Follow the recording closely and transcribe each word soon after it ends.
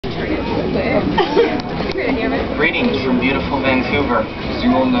Greetings from beautiful Vancouver. As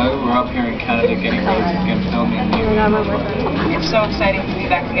you all know, we're up here in Canada getting ready to begin filming the It's so exciting to be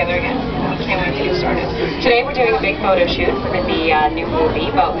back together again. We can't wait to get started. Today we're doing a big photo shoot for the new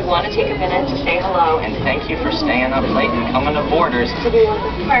movie, but we want to take a minute to say hello and thank you for staying up late and coming to Borders. To be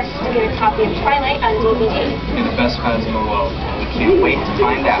first to get a copy of Twilight on DVD. You're the best fans in the world. We can't wait to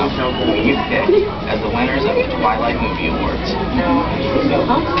find out who you picked as the winners of the Twilight Movie Awards. So,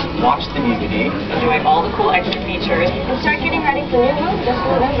 watch the DVD. Enjoy all the cool extra features and start getting ready for new movie this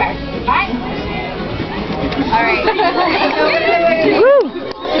November. Bye! All right.